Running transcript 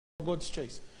God's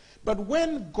choice. But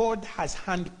when God has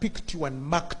handpicked you and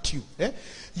marked you,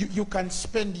 you can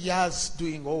spend years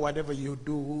doing whatever you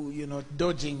do,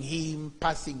 dodging him,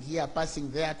 passing here,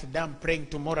 passing there, today I'm praying,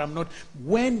 tomorrow I'm not.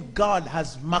 When God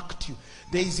has marked you,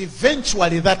 there is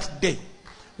eventually that day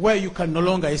where you can no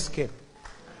longer escape.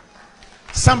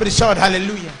 Somebody shout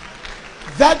hallelujah.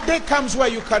 That day comes where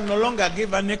you can no longer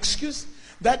give an excuse.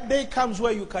 That day comes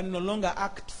where you can no longer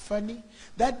act funny.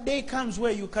 That day comes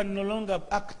where you can no longer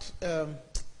act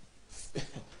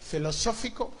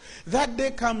philosophical. That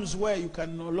day comes where you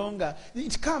can no longer,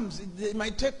 it comes, it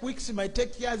might take weeks, it might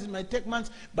take years, it might take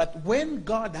months, but when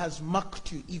God has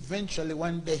marked you, eventually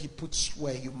one day he puts you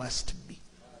where you must be.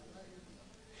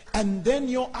 And then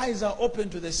your eyes are open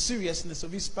to the seriousness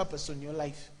of his purpose on your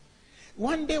life.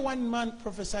 One day one man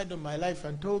prophesied on my life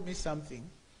and told me something,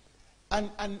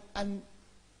 and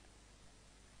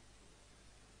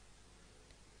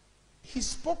he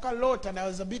spoke a lot, and I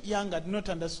was a bit young, I'd not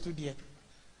understood yet.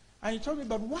 And he told me,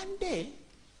 but one day,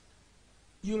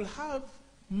 you'll have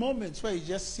moments where you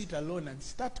just sit alone and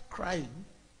start crying,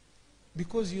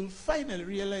 because you'll finally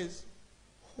realize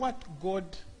what God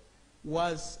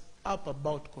was up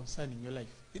about concerning your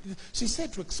life. She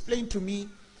said to explain to me,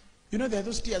 there are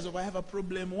those tears of I have a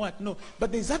problem, what? No.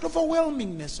 But there's that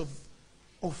overwhelmingness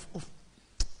of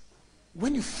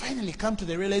when you finally come to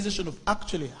the realization of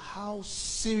actually how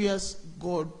serious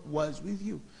God was with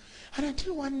you. And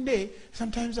until one day,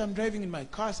 sometimes I'm driving in my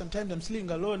car, sometimes I'm sleeping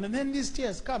alone, and then these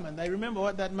tears come, and I remember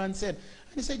what that man said.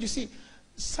 And he said, you see,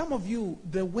 some of you,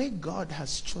 the way God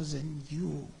has chosen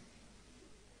you,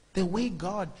 the way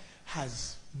God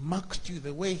has marked you,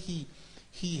 the way he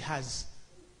has,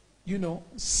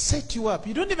 set you up.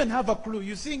 You don't even have a clue.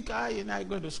 You think, I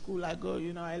go to school, I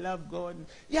love God.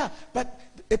 Yeah, but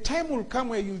a time will come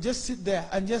where you just sit there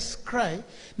and just cry,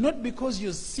 not because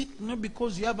you're sick, not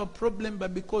because you have a problem,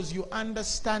 but because you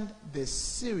understand the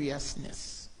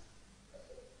seriousness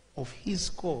of his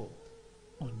call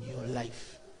on your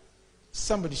life.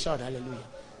 Somebody shout hallelujah.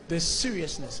 The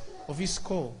seriousness of his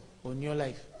call on your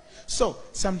life. So,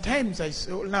 sometimes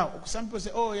now, some people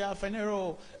say, yeah,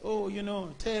 Phaneroo,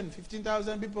 10,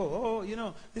 15,000 people.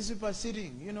 These people are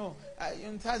sitting,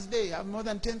 on Thursday, I have more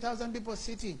than 10,000 people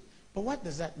sitting. But what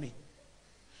does that mean?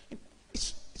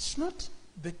 It's not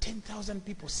the 10,000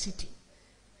 people sitting.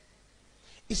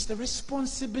 It's the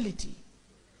responsibility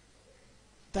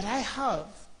that I have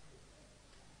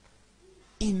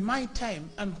in my time,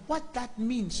 and what that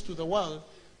means to the world,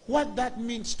 what that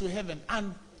means to heaven,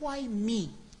 and why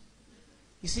me?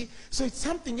 You see, so it's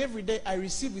something every day I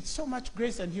receive with so much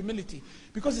grace and humility,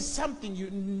 because it's something you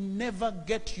never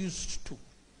get used to.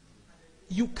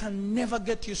 You can never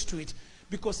get used to it,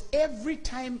 because every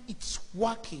time it's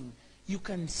working, you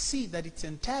can see that it's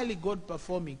entirely God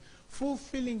performing,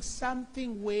 fulfilling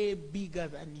something way bigger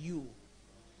than you.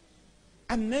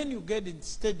 And then you get in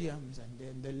stadiums, and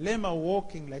then the lame are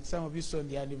walking, like some of you saw on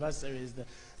the anniversaries. The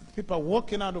people are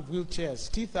walking out of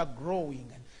wheelchairs, teeth are growing,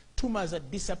 and tumors are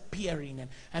disappearing,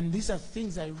 and these are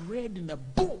things I read in a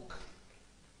book.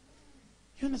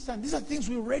 You understand? These are things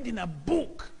we read in a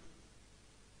book.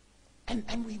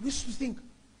 And we used to think,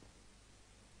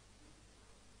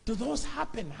 do those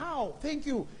happen? How? Thank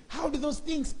you. How do those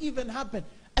things even happen?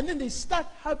 And then they start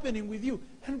happening with you.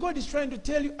 And God is trying to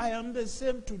tell you, I am the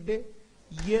same today,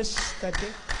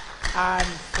 yesterday, and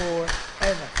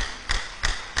forever.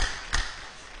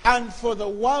 And for the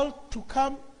world to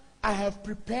come, I have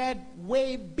prepared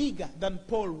way bigger than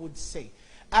Paul would say.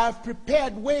 I have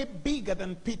prepared way bigger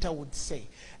than Peter would say.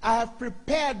 I have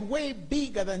prepared way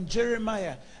bigger than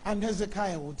Jeremiah and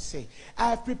Hezekiah would say.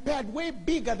 I have prepared way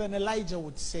bigger than Elijah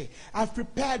would say. I have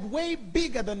prepared way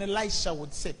bigger than Elisha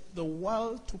would say. The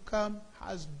world to come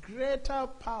has greater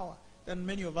power than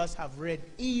many of us have read,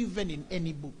 even in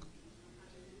any book.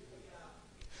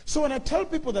 So when I tell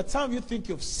people that some of you think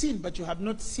you've seen, but you have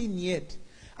not seen yet,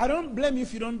 I don't blame you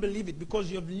if you don't believe it, because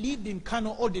you have lived in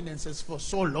carnal ordinances for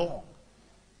so long.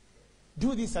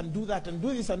 Do this and do that, and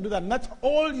do this and do that, and that's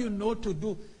all you know to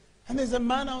do. And there's a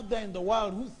man out there in the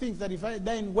world who thinks that if I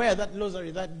die and wear that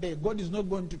rosary that day, God is not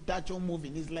going to touch or move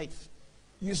in his life.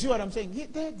 You see what I'm saying?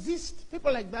 They exist.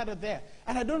 People like that are there.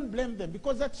 And I don't blame them,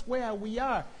 because that's where we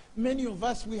are. Many of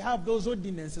us, we have those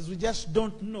ordinances. We just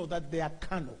don't know that they are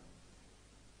carnal.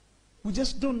 We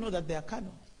just don't know that they are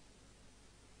carnal.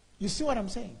 You see what I'm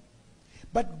saying?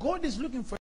 But God is looking for